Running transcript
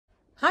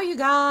Hi, you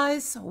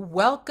guys.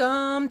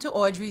 Welcome to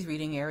Audrey's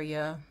reading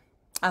area.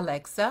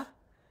 Alexa,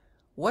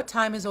 what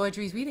time is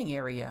Audrey's reading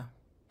area?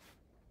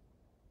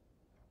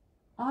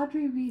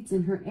 Audrey Reads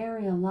in her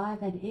area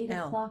live at 8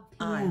 o'clock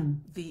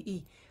p.m.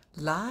 Live,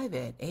 live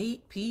at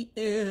 8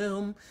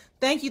 p.m.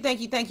 Thank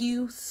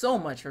you so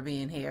much for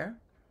being here.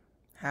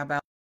 How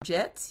about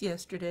Jets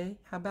yesterday?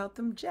 How about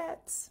them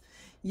Jets?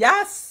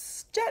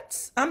 Yes,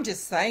 Jets. I'm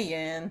just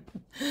saying.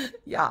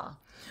 Yeah.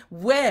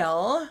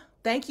 Well,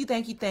 thank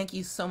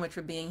you so much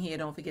for being here.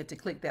 Don't forget to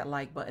click that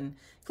like button,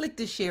 click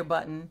the share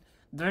button,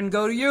 then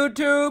go to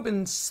YouTube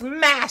and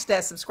smash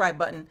that subscribe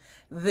button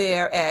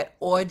there at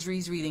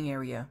Audrey's reading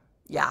area.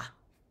 Yeah,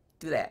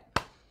 do that.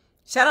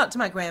 Shout out to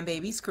my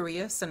grandbabies,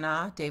 Korea,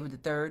 Sanaa, David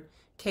III,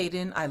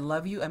 Kaden. I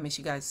love you. I miss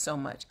you guys so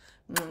much.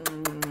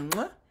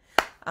 Mwah.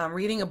 I'm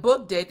reading a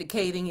book,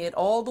 dedicating it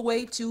all the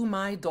way to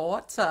my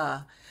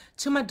daughter.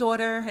 To my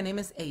daughter, her name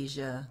is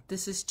Asia.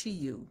 This is to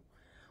you.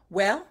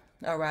 Well,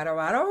 all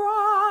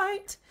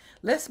right.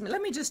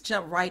 Let me just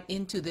jump right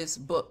into this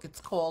book. It's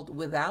called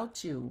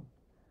Without You.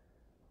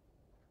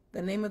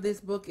 The name of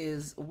this book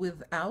is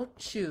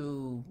Without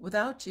You.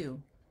 Without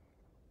You.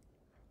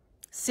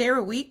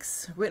 Sarah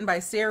Weeks, written by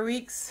Sarah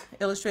Weeks,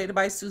 illustrated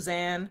by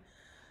Suzanne.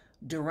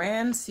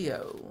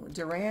 Duranceau.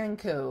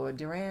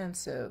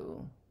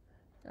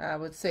 I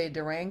would say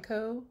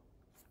Duranceau.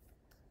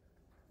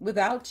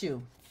 Without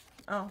You.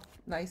 Oh,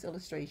 nice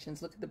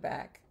illustrations. Look at the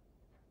back.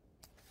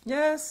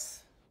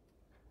 Yes.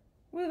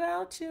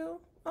 Without you.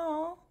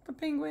 Oh, the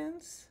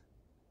penguins.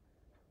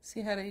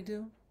 See how they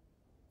do?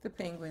 The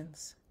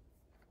penguins.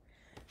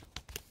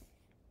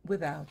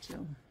 Without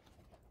you.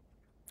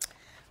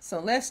 So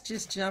let's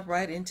just jump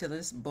right into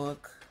this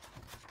book.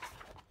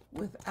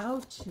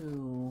 Without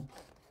You.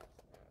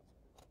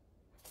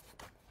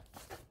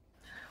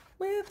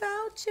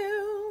 Without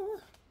You.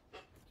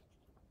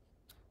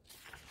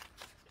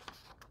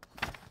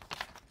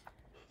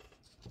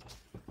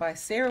 By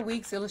Sarah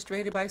Weeks,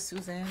 illustrated by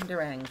Suzanne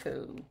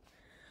Duranceau.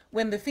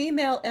 When the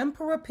female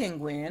emperor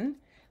penguin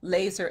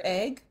lays her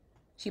egg,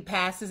 she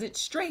passes it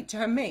straight to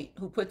her mate,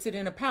 who puts it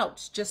in a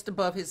pouch just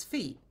above his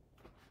feet.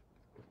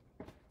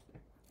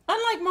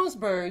 Unlike most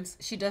birds,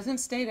 she doesn't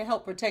stay to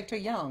help protect her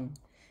young.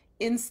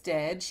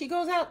 Instead, she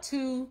goes out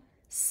to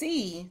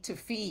sea to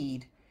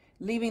feed,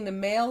 leaving the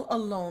male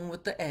alone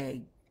with the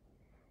egg.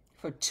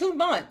 For 2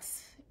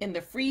 months in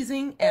the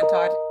freezing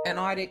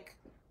Antarctic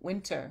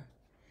winter.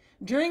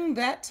 During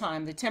that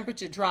time, the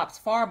temperature drops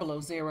far below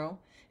zero,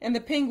 and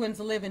the penguins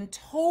live in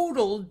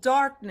total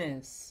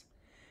darkness.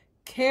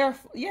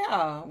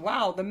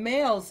 The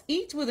males,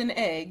 each with an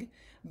egg,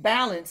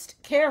 balanced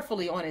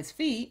carefully on its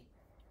feet.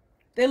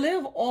 They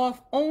live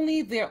off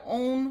only their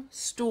own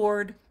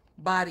stored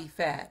body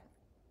fat.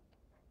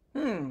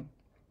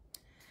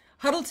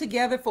 Huddled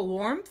together for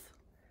warmth,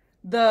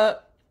 the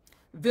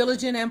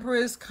vigilant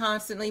emperors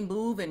constantly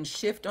move and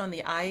shift on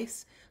the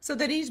ice so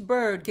that each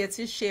bird gets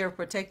his share of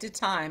protected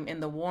time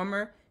in the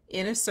warmer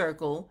inner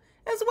circle,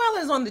 as well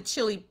as on the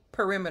chilly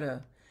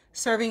perimeter,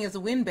 serving as a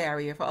wind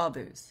barrier for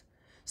others.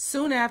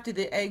 Soon after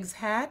the eggs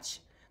hatch,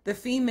 the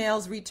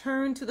females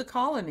return to the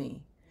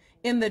colony.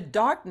 In the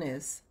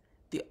darkness,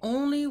 the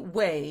only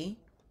way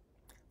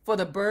for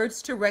the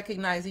birds to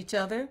recognize each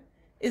other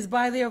is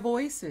by their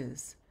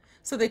voices.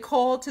 So they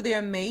call to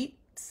their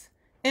mates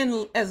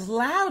and as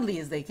loudly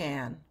as they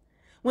can.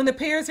 When the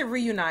pairs have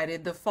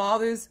reunited, the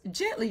fathers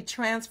gently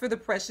transfer the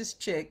precious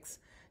chicks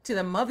to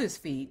the mother's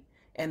feet,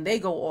 and they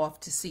go off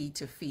to sea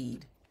to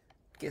feed.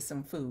 Get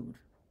some food.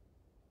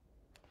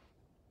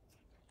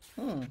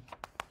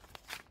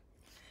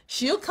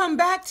 She'll come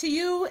back to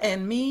you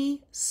and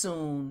me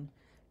soon.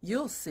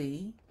 You'll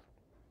see.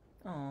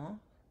 Aw.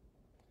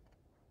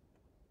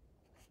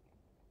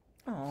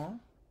 Aw.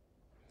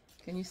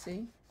 Can you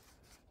see?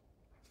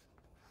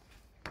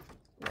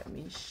 Let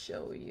me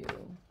show you.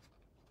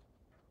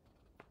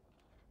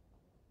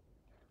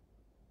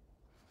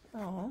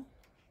 Oh.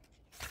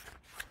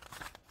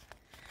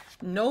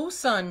 No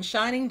sun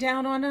shining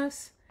down on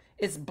us.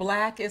 It's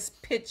black as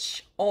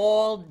pitch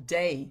all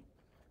day.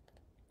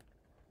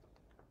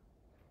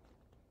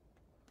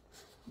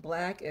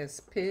 Black as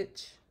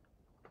pitch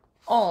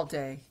all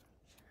day.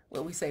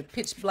 Well, we say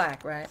pitch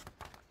black, right?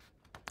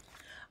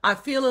 I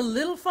feel a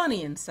little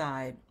funny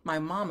inside. My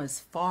mama's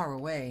far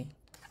away.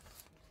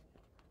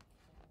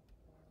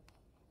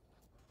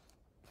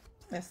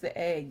 That's the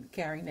egg,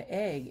 carrying the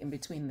egg in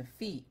between the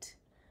feet.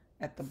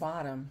 At the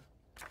bottom.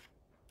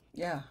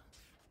 Yeah.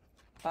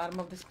 Bottom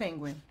of this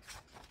penguin.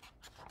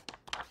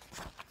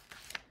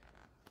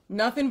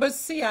 Nothing but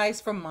sea ice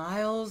for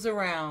miles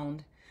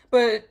around.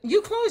 But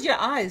you close your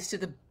eyes to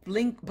the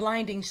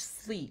blinding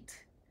sleet.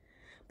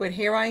 But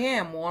here I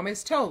am, warm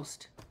as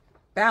toast,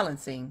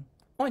 balancing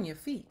on your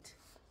feet.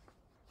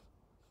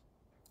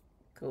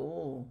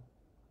 Cool.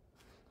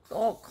 It's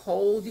all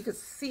cold. You can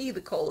see the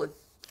cold.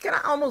 You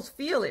can almost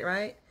feel it,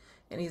 right?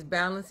 And he's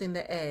balancing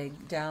the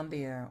egg down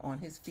there on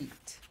his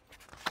feet.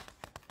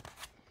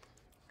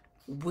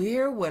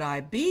 Where would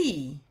I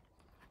be?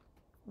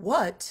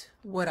 What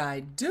would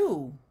I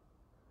do?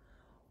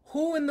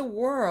 Who in the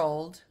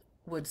world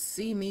would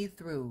see me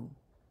through?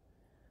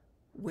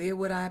 Where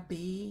would I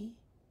be?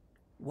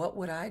 What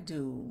would I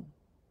do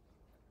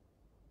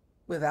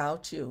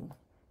without you?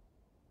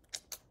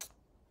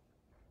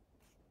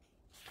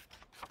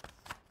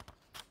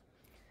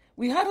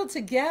 We huddled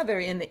together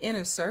in the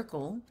inner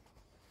circle.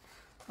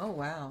 Oh,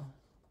 wow.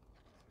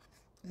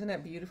 Isn't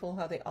that beautiful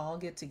how they all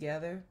get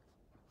together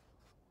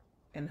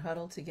and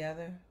huddle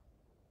together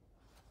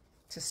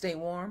to stay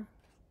warm?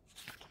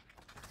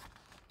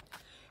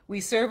 We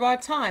serve our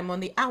time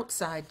on the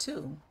outside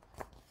too.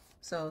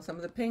 So some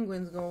of the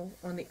penguins go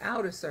on the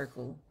outer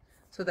circle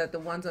so that the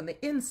ones on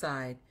the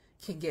inside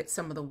can get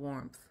some of the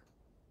warmth.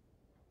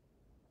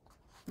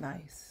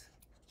 Nice.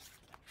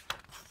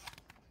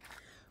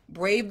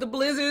 Brave the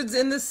blizzards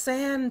and the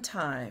sand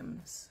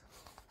times.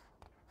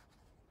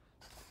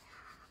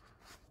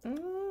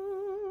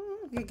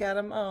 You got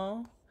them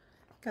all.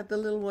 Got the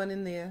little one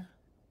in there.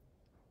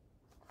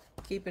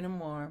 Keeping them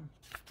warm.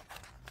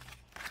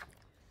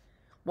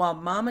 While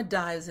mama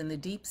dives in the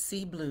deep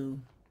sea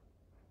blue.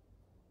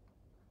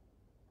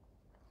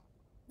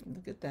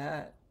 Look at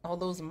that. All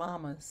those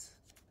mamas.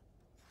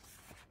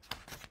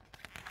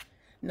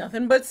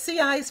 Nothing but sea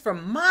ice for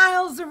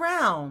miles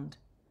around.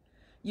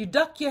 You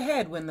duck your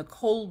head when the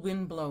cold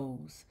wind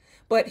blows.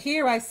 But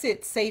here I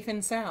sit safe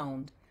and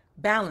sound,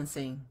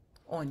 balancing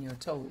on your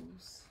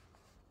toes.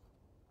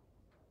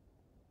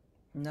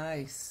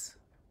 Nice.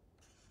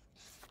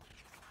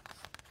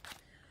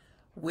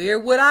 Where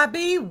would I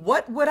be?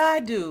 What would I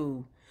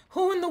do?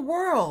 Who in the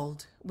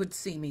world would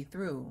see me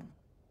through?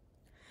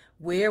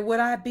 Where would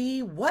I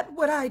be? What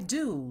would I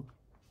do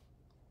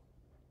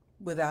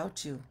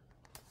without you?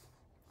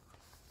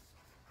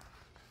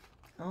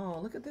 Oh,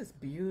 look at this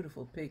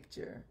beautiful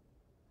picture.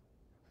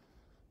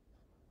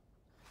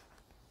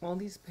 All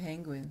these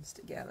penguins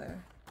together.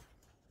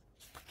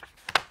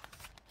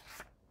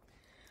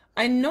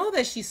 I know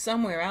that she's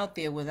somewhere out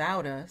there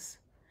without us,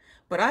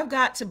 but I've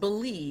got to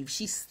believe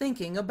she's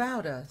thinking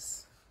about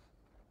us.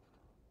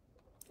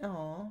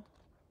 Oh.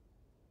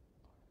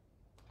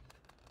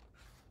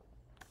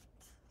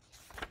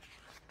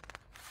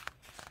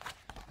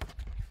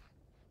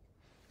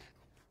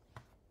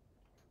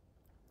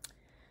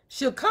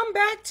 She'll come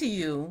back to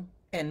you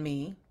and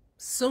me.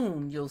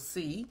 Soon you'll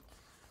see.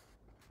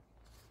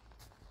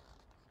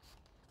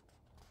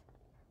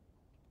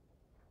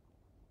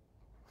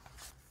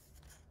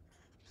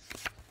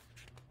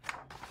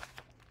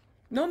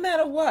 No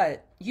matter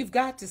what, you've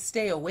got to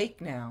stay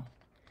awake now.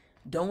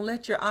 Don't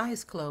let your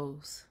eyes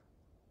close.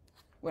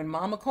 When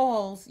mama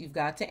calls, you've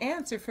got to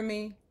answer for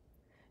me.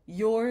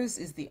 Yours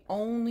is the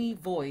only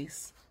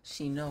voice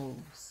she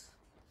knows.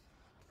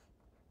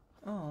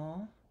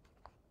 Oh.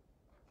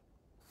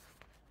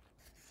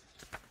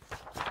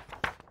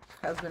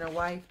 Husband and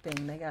wife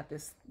thing. They got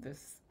this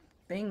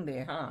thing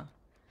there, huh?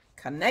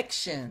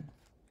 Connection.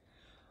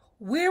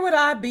 Where would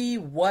I be?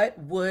 What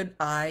would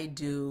I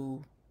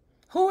do?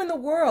 Who in the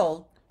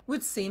world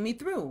would see me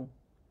through?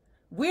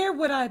 Where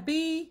would I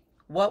be?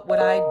 What would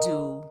I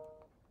do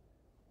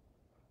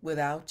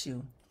without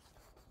you?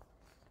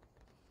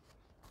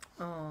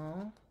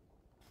 Oh.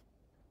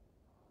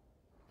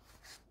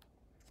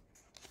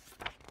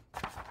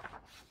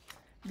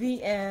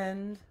 The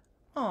end.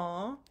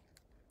 Aw.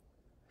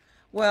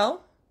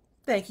 Well,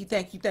 thank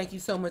you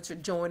so much for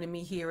joining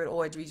me here at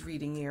Audrey's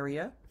Reading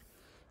Area.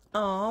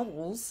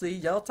 We'll see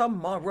y'all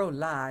tomorrow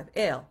live.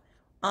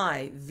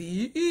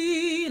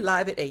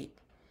 Live at 8.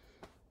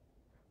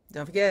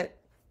 Don't forget,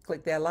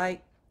 click that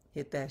like,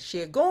 hit that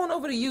share. Go on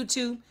over to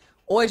YouTube,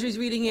 Audrey's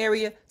Reading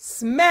Area.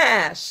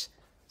 Smash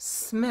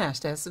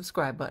that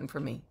subscribe button for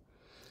me.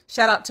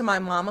 Shout out to my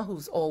mama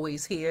who's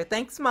always here.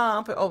 Thanks,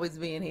 Mom, for always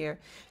being here.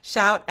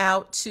 Shout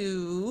out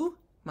to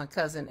my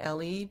cousin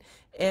Ellie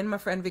and my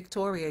friend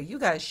Victoria. You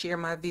guys share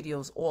my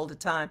videos all the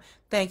time.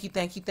 Thank you.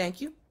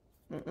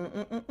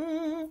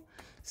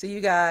 See you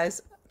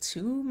guys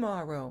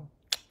tomorrow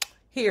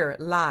here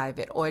live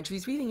at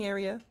Audrey's Reading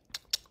Area.